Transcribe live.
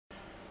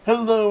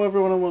Hello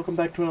everyone and welcome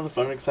back to another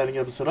fun and exciting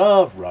episode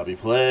of Robbie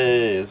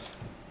Plays.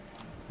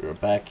 We're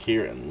back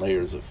here in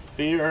Layers of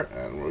Fear,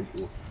 and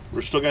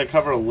we're still going to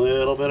cover a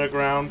little bit of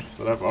ground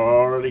that I've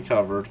already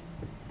covered.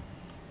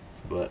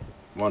 But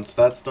once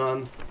that's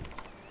done,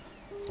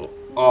 we'll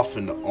off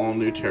into all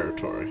new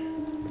territory.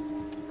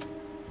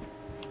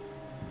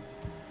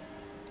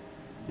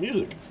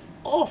 Music is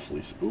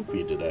awfully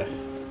spoopy today.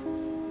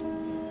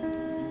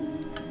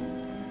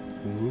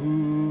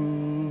 Ooh.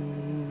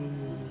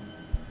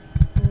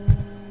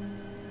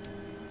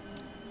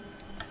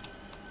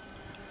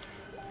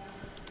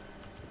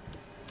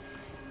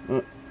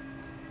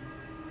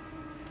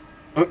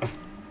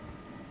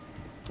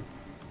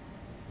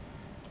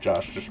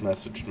 Josh just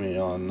messaged me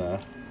on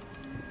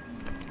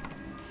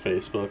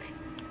Facebook.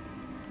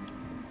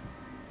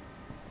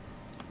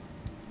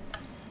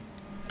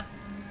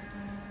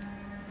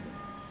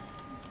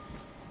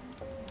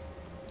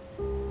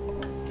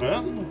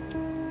 Then?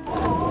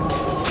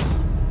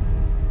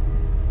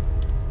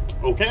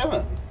 Okay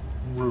then.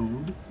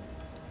 Rude.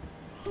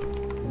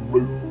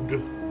 Rude.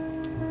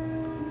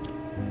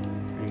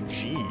 And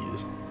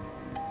jeez.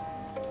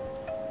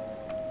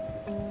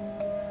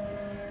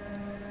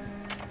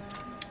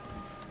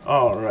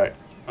 Alright.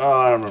 Oh,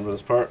 I remember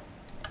this part.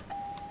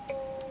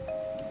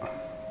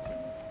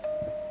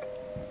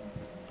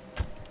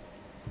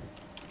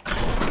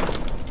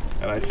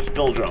 And I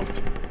still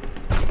jumped.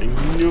 I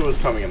knew it was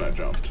coming and I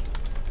jumped.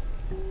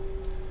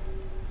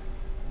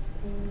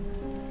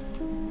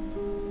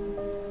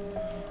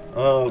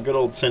 Oh, good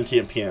old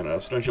sentient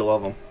pianos. Don't you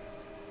love them?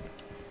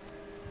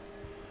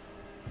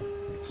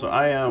 So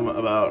I am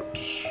about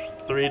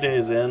 3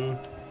 days in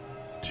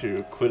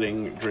to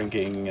quitting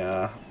drinking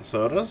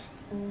sodas.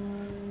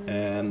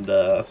 And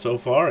so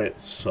far it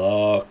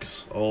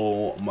sucks.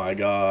 Oh my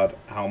god,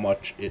 how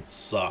much it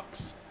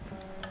sucks.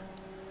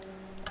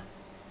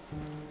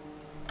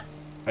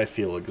 I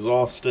feel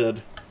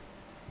exhausted.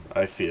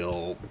 I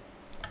feel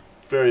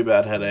very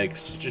bad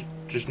headaches.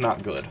 Just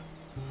not good.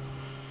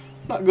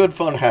 Not good,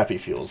 fun, happy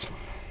feels.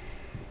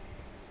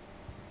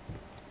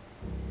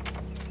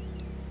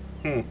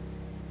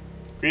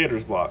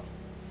 Creator's block.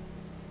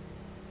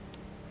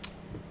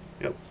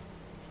 Yep.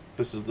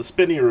 This is the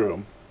spinny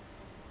room.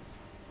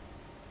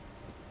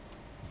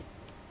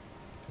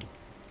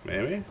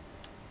 Maybe?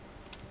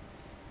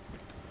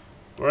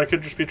 Or I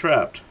could just be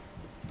trapped.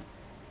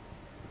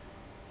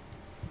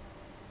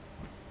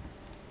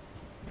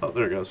 Oh,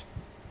 there it goes.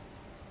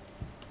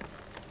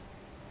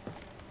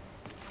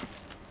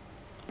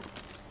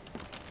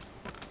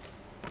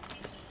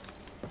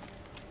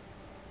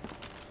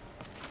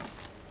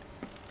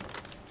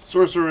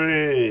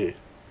 Sorcery!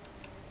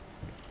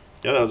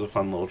 Yeah, that was a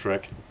fun little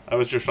trick. I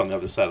was just on the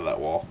other side of that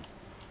wall.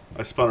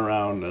 I spun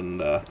around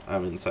and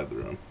I'm inside the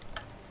room.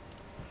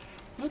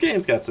 This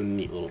game's got some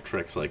neat little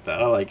tricks like that.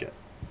 I like it.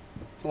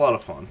 It's a lot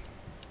of fun.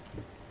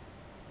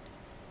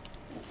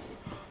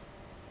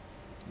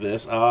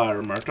 I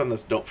remarked on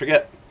this. Don't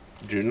forget,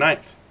 June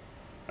 9th.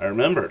 I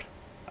remembered.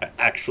 I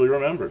actually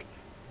remembered.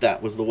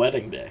 That was the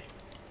wedding day.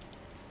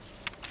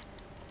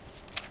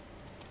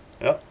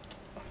 Yep.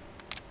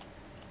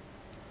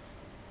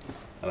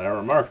 And I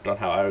remarked on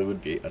how I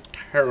would be a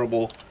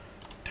terrible,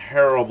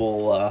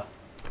 terrible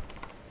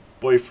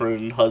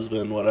boyfriend,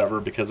 husband, whatever,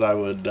 because I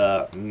would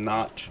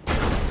not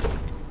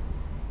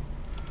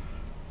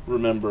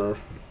remember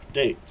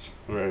dates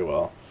very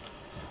well.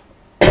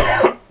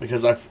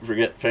 Because I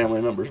forget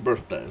family members'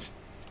 birthdays.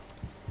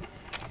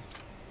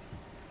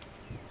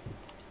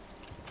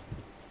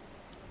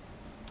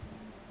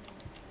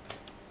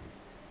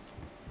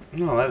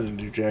 No, that didn't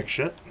do jack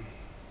shit.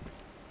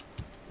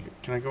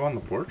 Can I go on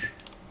the porch?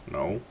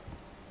 No.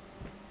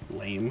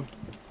 Lame.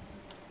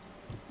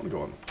 I want to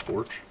go on the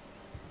porch.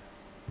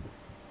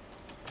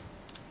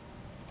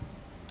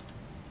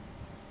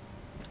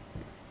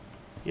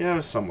 Yeah, it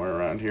was somewhere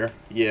around here.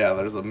 Yeah,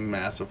 there's a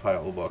massive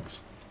pile of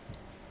books.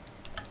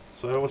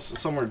 So I was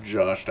somewhere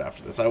just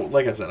after this.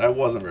 Like I said, I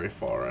wasn't very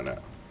far in it.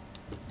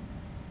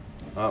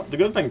 The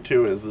good thing,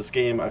 too, is this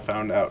game, I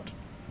found out,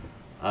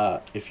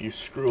 if you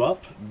screw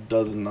up,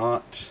 does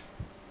not,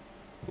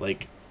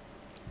 like,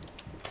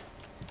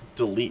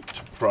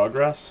 delete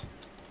progress.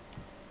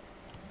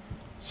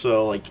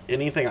 So, like,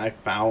 anything I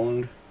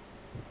found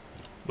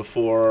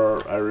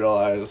before I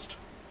realized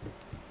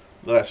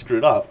that I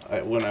screwed up,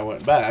 when I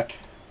went back...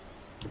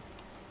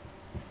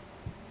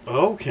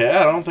 Okay,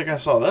 I don't think I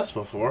saw this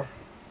before.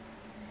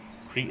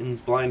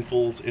 Cretins,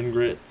 blindfolds,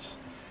 ingrates,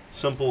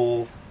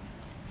 simple...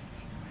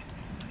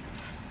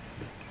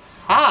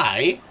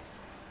 Hi?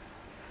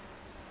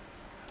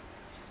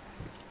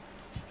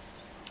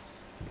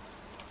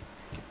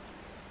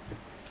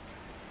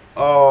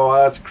 Oh,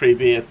 that's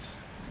creepy.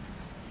 It's...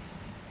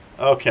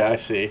 Okay, I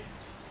see.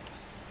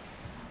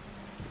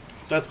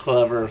 That's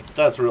clever.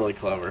 That's really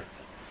clever.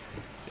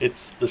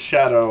 It's the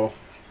shadow.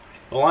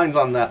 The lines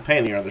on that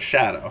painting are the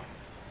shadow.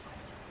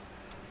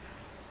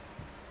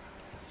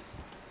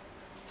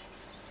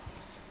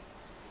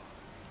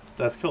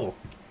 That's cool.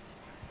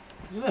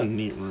 This is a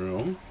neat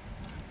room.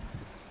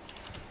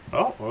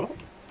 Oh, well.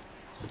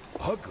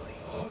 ugly.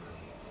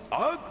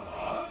 Ugly?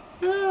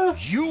 Yeah.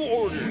 You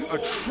ordered a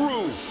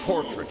true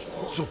portrait,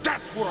 so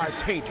that's what I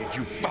painted,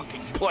 you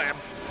fucking pleb.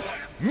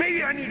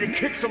 Maybe I need to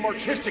kick some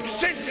artistic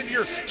sense into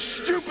your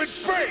stupid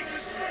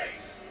face!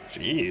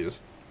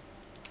 Jeez.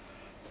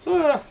 It's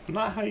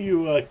not how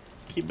you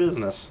keep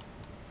business.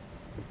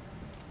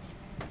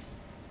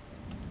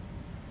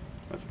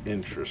 That's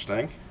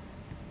interesting.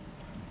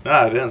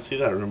 Nah, I didn't see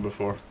that room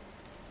before.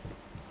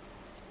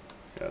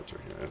 Yeah, that's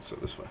right here. That's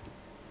this way.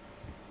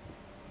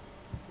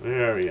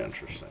 Very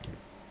interesting.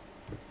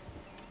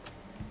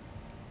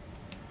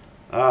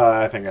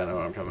 I think I know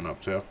what I'm coming up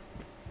to.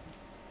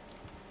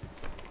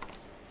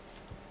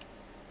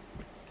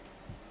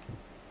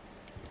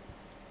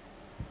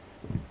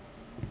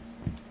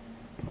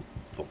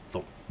 Thump,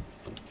 thump,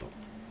 thump, thump.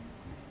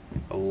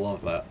 I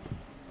love that.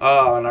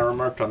 Oh, and I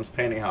remarked on this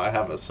painting how I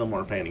have a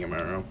similar painting in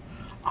my room.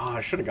 Oh,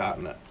 I should have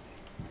gotten it.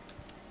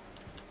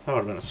 That would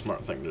have been a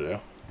smart thing to do.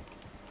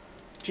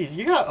 Jeez,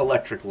 you got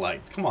electric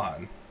lights. Come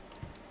on.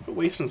 Quit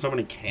wasting so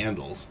many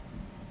candles.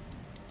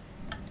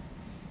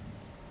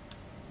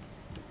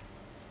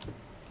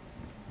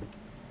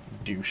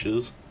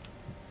 Douches.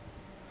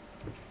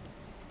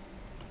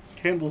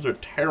 Candles are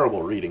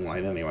terrible reading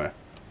light anyway.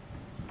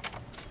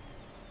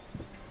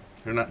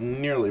 They're not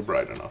nearly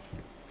bright enough.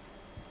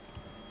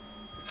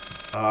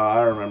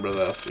 I remember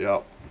this,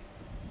 yep.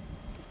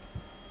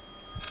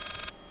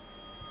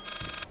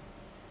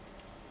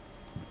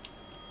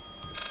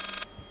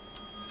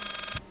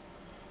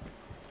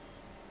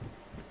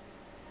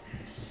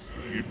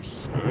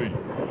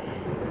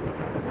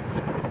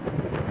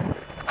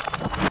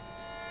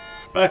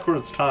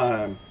 Backwards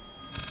time.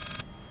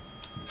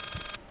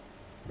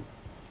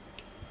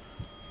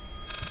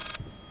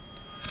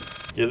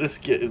 Yeah, this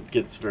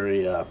gets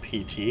very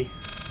PT.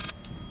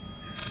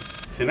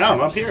 See, now I'm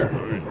up here.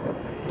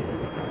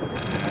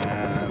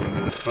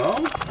 And the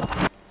film.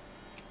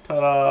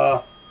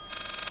 Ta-da!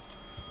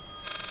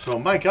 So,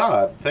 my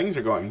God, things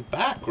are going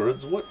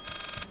backwards.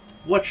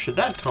 What should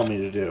that tell me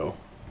to do?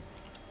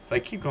 If I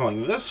keep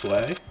going this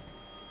way,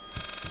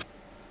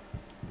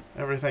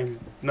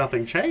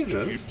 nothing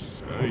changes.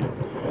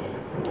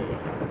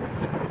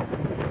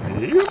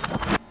 Yep.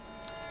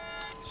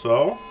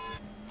 So,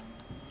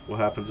 what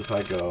happens if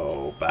I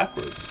go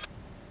backwards?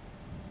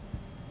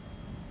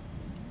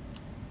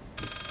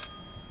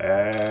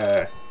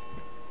 There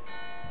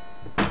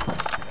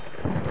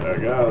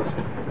it goes.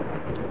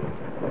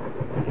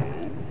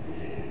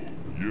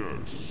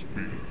 Yes,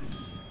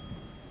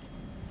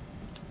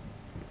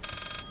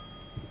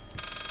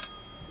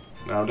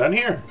 Now I'm done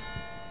here.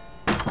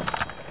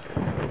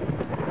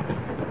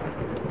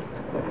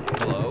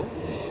 Hello?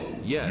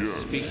 Yes,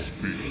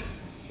 speaking.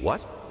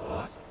 What?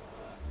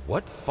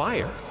 What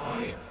fire?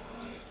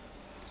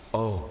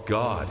 Oh,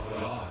 God.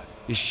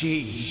 Is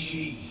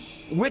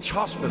she... Which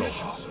hospital?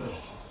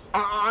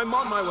 I'm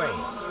on my way.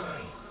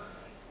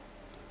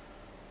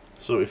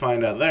 So we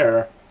find out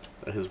there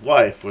that his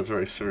wife was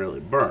very severely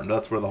burned.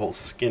 That's where the whole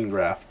skin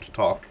graft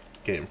talk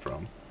came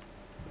from.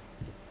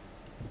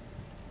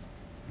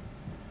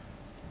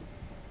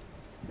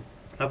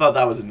 I thought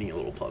that was a neat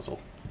little puzzle.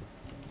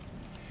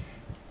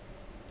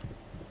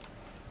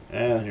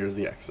 And here's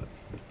the exit.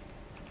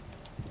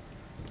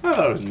 I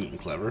thought it was neat and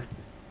clever.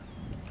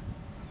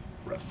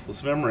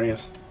 Restless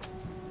memories.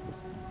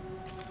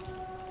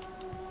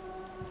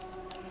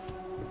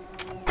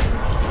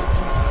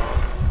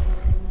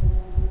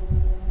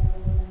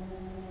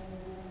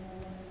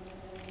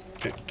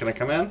 Okay, can I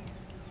come in?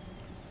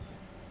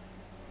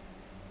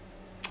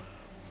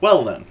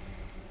 Well then.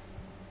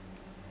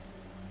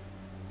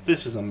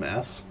 This is a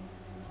mess.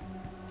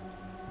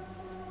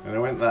 And I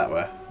went that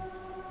way.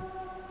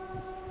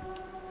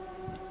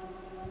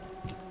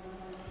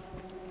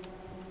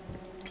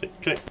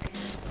 Click, click.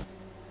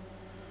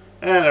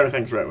 And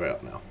everything's right way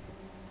up now.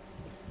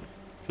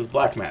 Because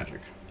black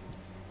magic.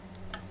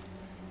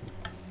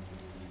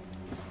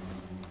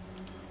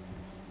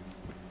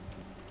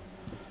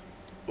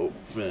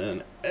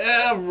 Open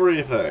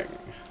everything.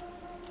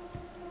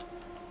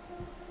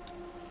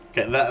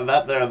 Okay,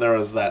 there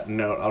was that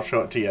note. I'll show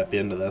it to you at the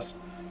end of this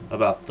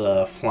about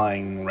the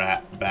flying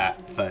rat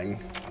bat thing.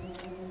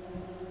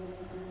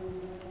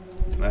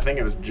 And I think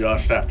it was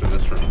just after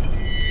this room.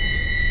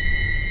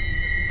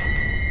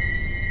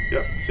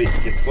 Yep, see,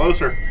 it gets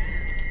closer.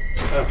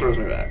 That throws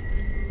me back.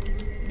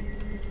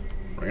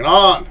 Bring it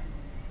on!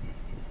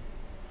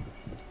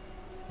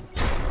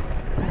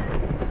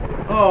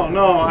 Oh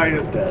no, I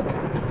is dead.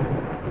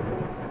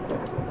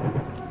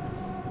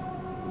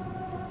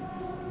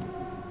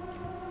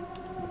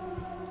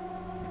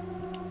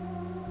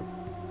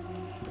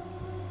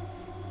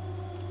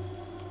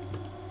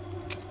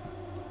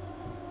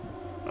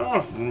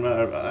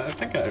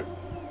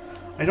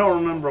 I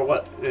don't remember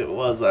what it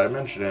was that I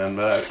mentioned in,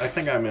 but I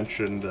think I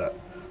mentioned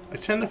I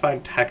tend to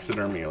find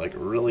taxidermy like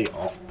really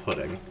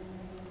off-putting.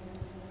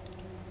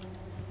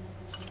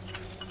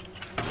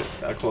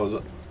 Gotta close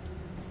it.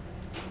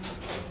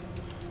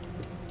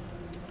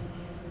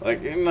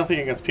 Like, nothing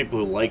against people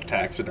who like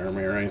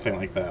taxidermy or anything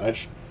like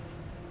that.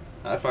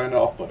 I find it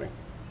off-putting.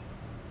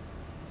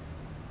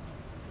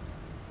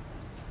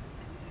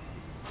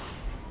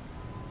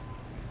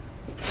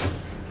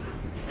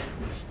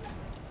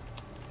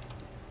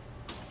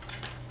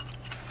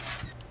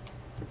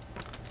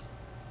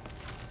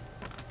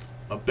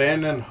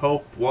 Abandon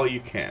hope while you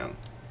can.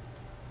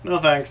 No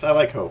thanks, I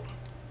like hope.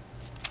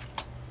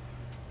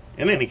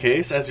 In any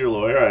case, as your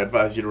lawyer, I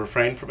advise you to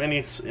refrain from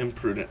any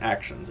imprudent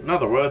actions. In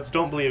other words,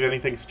 don't believe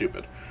anything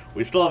stupid.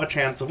 We still have a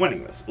chance of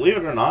winning this. Believe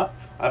it or not,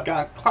 I've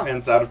got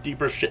clients out of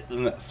deeper shit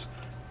than this.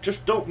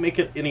 Just don't make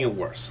it any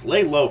worse.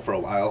 Lay low for a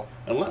while,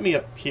 and let me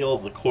appeal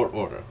the court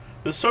order.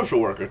 This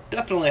social worker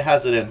definitely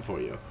has it in for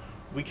you.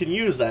 We can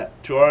use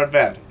that to our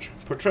advantage.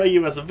 Portray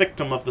you as a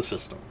victim of the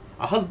system,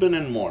 a husband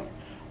in mourning,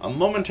 a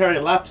momentary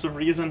lapse of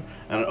reason,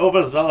 and an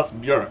overzealous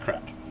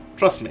bureaucrat.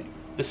 Trust me,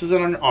 this is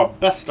in our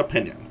best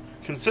opinion.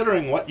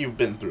 Considering what you've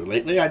been through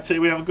lately, I'd say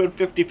we have a good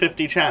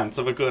 50-50 chance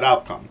of a good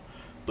outcome.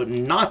 But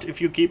not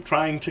if you keep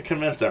trying to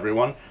convince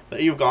everyone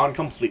that you've gone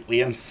completely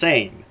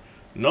insane.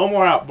 No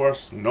more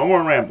outbursts, no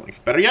more rambling.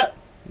 Better yet,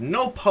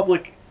 no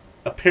public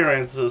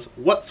appearances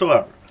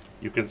whatsoever.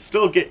 You can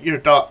still get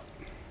your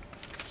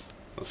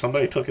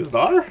Somebody took his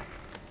daughter?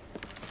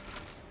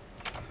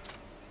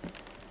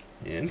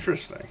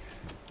 Interesting.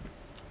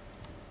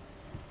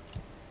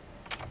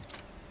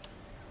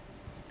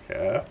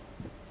 Okay.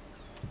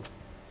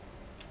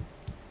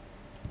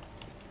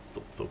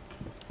 Thump, thump,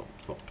 thump,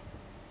 thump.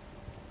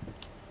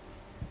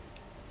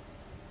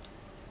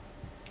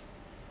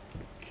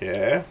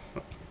 Okay.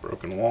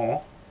 Broken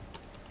wall.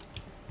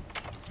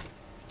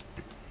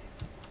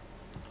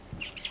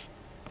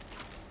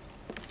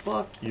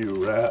 Fuck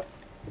you, rat.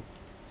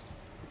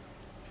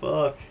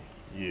 Fuck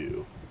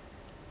you.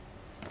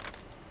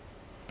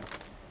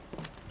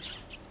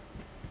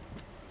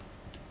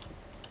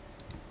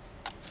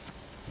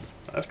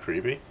 That's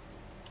creepy.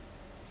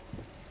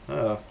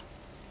 Is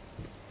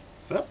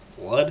that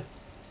blood?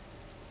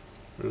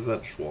 Or is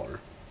that just water?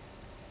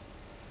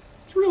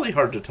 It's really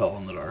hard to tell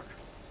in the dark.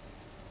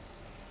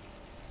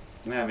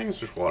 Nah, I think it's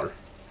just water.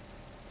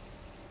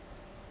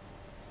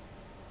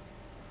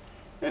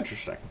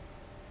 Interesting.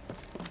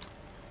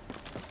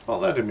 Well,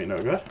 that did me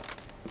no good.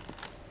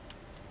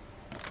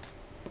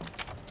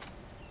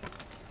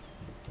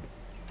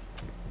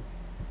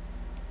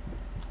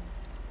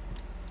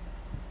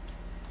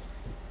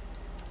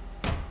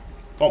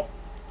 Oh.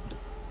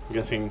 I'm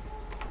guessing...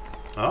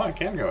 Oh, I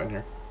can go in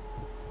here.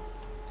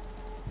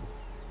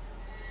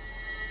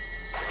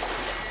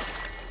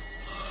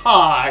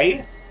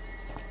 Hi!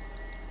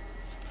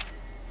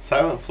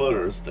 Silent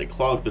floaters, they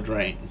clog the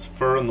drains.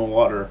 Fur in the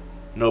water,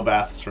 no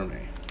baths for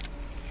me.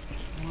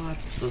 What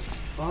the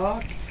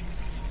fuck?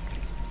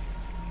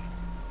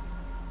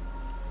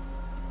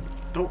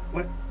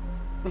 What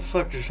the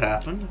fuck just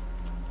happened?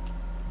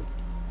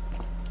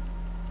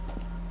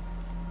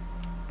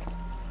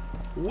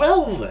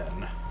 Well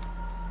then.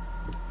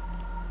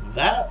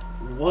 That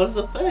was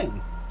a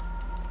thing.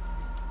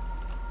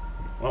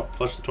 Well,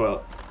 flush the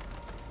toilet.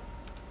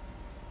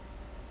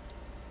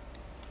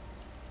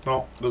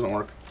 No, doesn't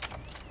work.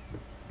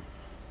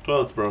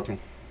 Toilet's broken.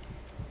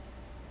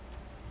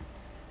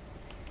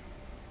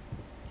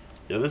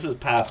 Yeah, this is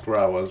past where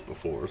I was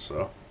before,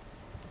 so.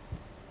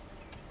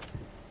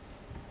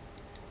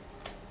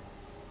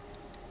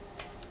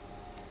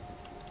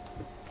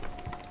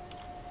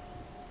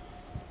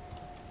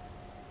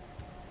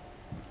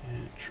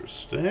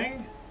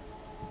 Interesting.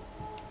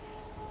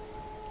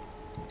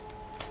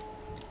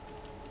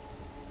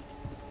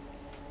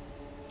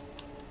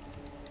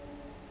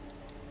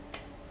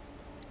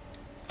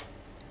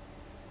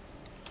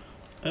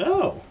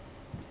 Oh.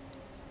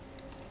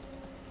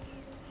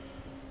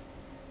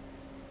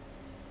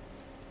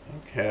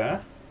 Okay.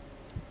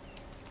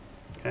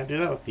 Can I do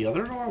that with the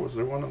other door? Was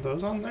there one of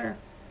those on there?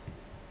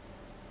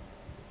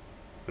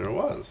 There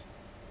was.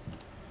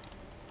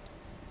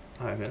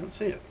 I didn't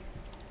see it.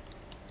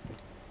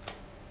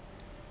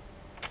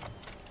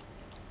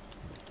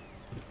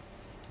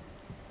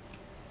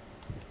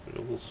 A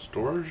little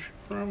storage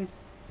room?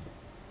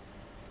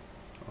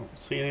 I don't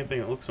see anything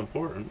that looks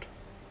important.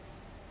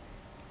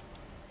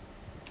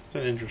 It's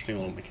an interesting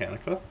little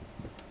mechanica.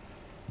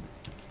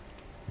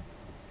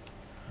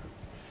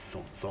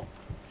 Thump, thump,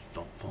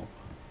 thump, thump,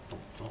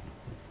 thump, thump.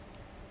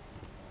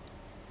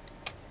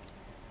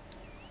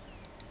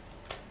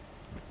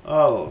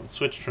 Oh, the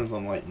switch turns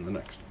on light in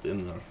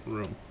the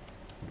room.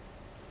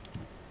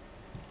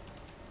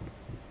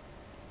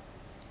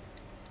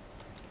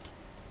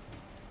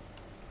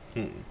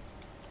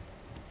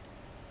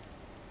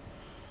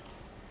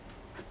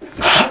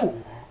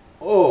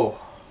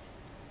 Oh.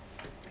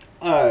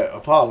 I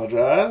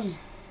apologize.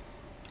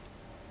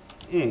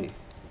 Okay,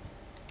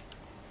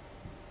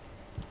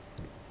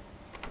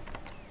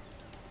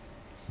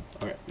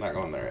 not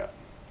going there yet.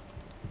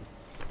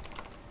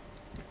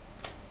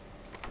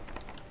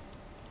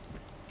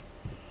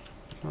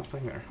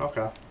 Nothing there.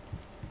 Okay.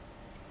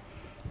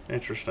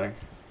 Interesting.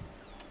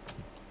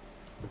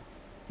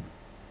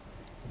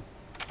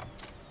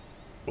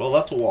 Well,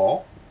 that's a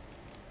wall.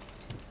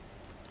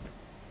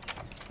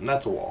 And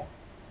that's a wall.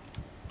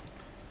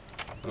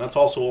 And that's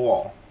also a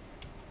wall.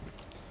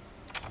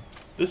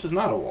 This is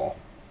not a wall.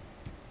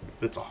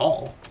 It's a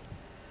hall.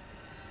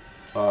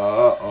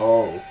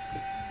 Oh.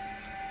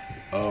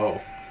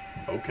 Oh.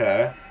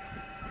 Okay.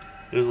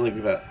 It was like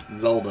that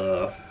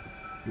Zelda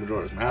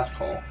Majora's Mask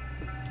hall.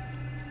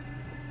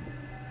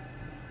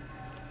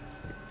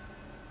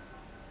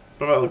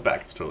 But if I look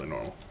back, it's totally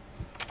normal.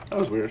 That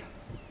was weird.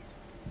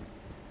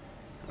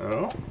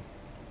 Oh?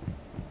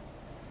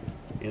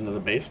 Into the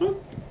basement?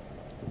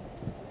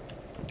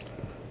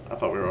 I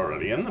thought we were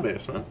already in the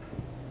basement.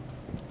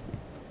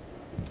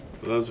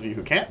 For those of you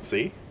who can't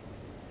see,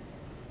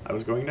 I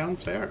was going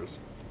downstairs.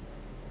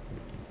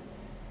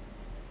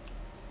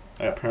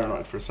 I got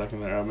paranoid for a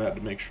second there. I had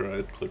to make sure I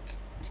had clicked,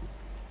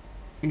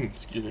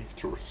 excuse me,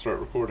 to start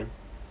recording.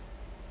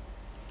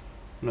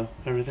 No,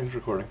 everything's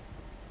recording.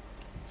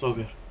 It's all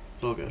good.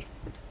 It's all good.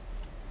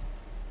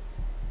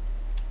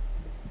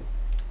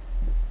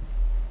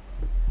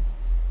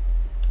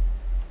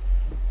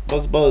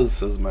 Buzz buzz,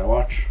 says my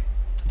watch.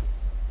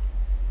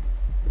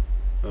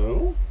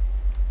 Oh?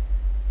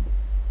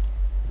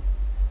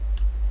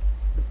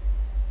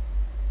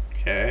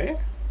 Okay.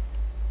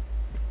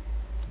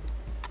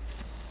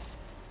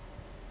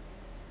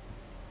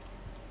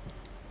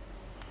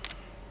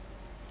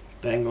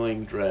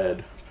 Dangling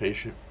dread,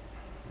 patient,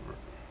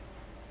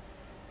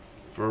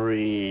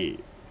 furry,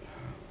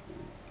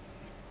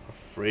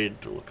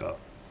 afraid to look up.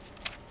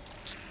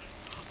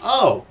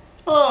 Oh!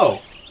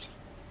 Oh!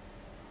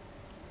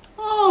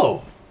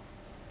 Oh!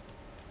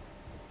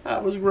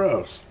 That was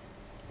gross.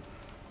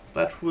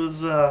 That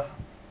was,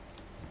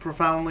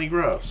 profoundly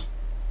gross.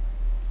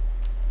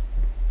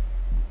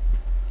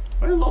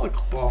 Why is all the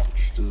cloth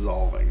just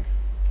dissolving?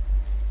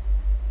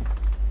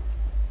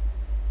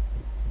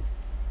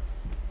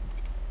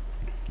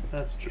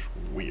 That's just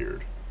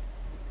weird.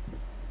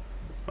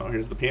 Oh,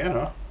 here's the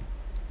piano.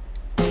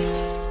 Yeah,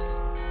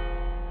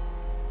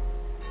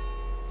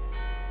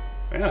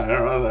 I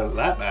don't know if that was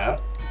that bad.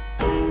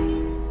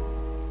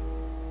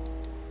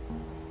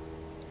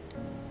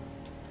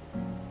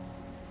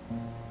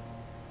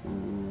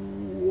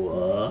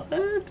 What?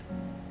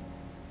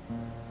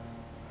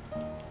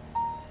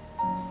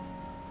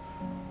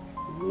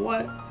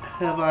 What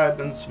have I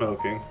been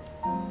smoking?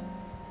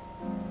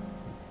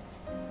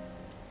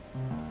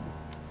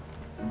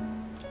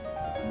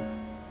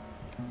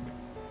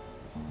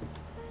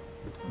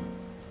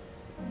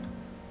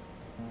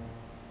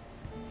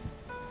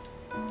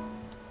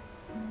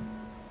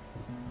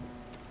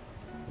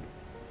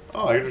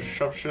 Oh, I can just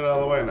shove shit out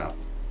of the way now.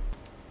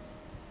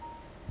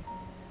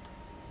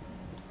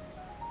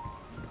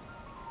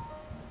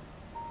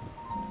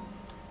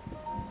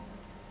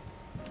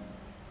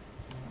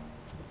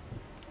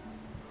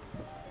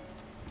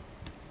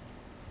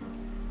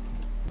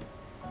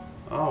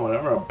 Oh,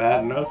 whenever a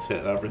bad note's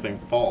hit, everything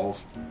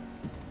falls.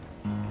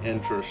 It's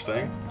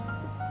interesting.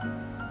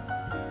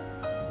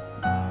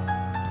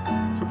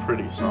 It's a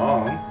pretty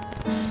song.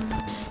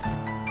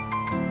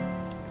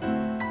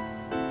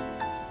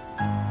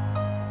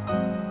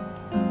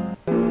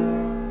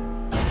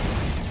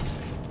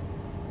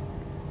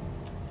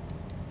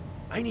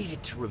 I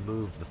needed to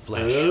remove the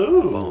flesh from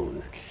the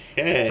bone.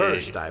 Okay.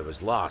 First, I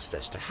was lost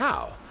as to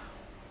how,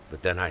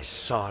 but then I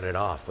sawed it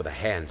off with a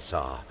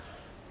handsaw,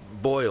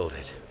 boiled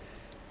it,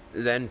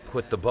 then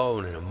put the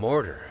bone in a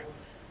mortar.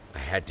 I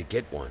had to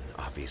get one,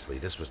 obviously.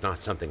 This was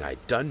not something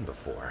I'd done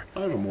before.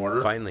 I have a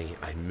mortar. Finally,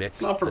 I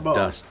mixed not for the bone.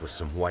 dust with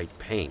some white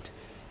paint.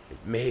 It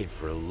made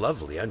for a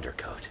lovely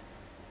undercoat.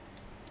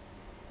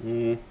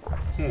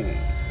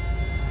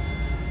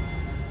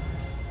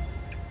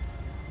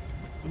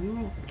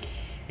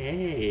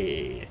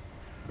 Okay.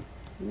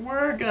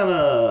 We're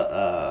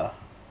gonna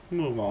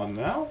move on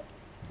now,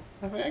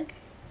 I think.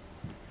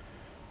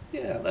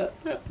 Yeah,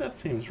 that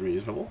seems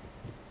reasonable.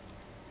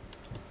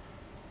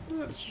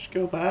 Let's just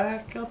go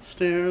back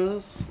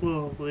upstairs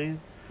slowly,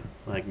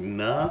 like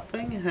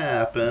nothing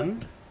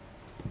happened.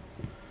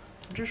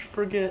 Just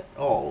forget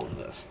all of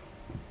this.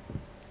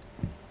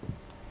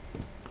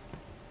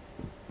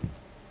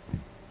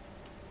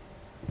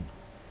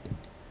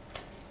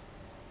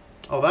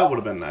 Oh, that would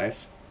have been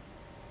nice.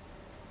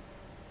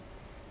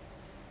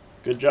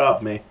 Good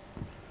job, me.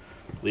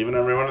 Leaving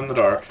everyone in the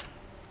dark.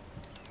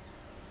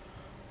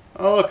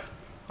 Oh, look.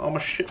 All my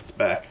shit's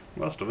back.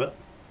 Most of it.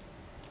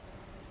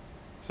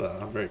 It's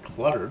very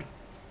cluttered.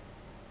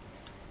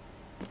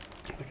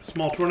 Like a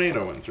small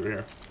tornado went through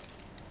here.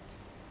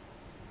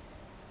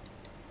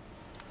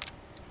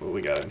 What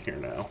we got in here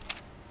now?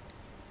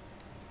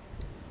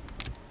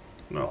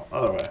 No,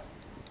 other way.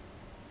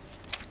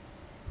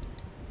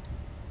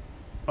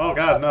 Oh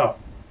god, no.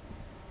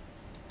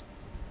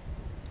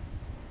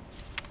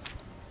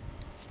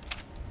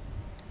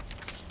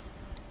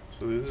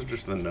 So these are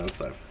just the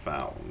notes I've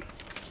found.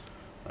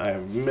 I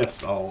have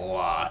missed a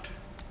lot.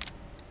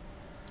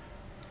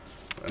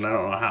 And I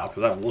don't know how,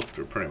 because I've looked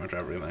through pretty much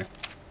everything.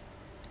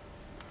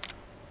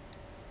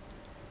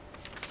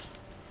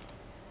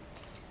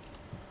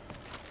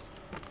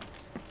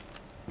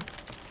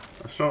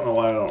 I still don't know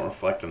why I don't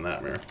reflect in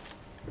that mirror.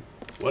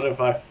 What if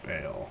I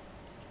fail?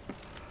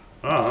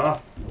 I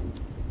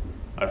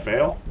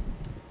fail?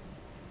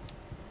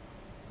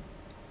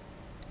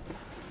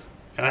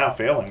 Kinda how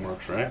failing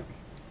works, right?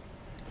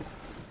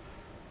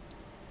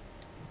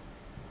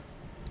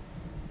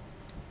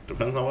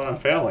 Depends on what I'm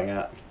failing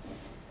at.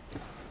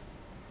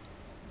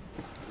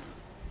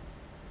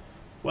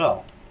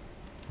 Well,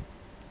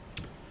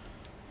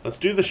 let's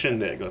do the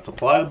shindig. Let's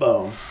apply the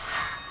bone.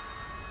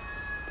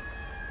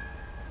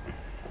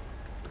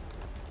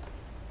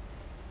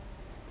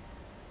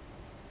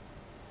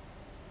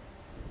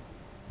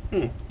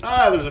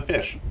 Ah, there's a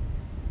fish.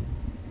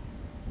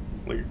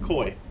 Like a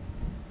koi.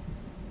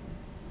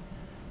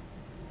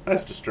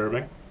 That's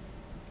disturbing.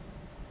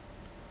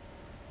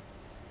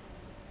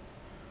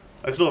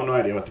 I still have no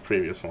idea what the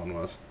previous one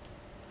was.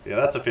 Yeah,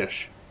 that's a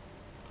fish.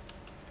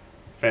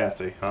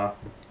 Fancy, huh?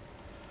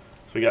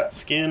 So we got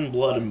skin,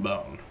 blood, and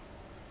bone.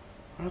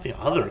 What are the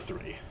other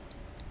three?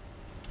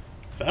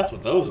 If that's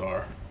what those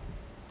are.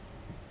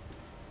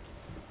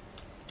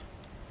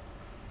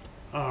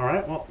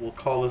 Alright, well, we'll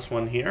call this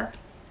one here.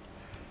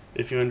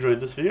 If you enjoyed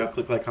this video,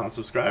 click like, comment,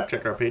 subscribe,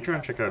 check our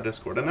Patreon, check out our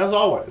Discord, and as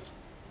always,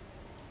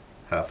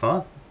 have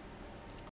fun.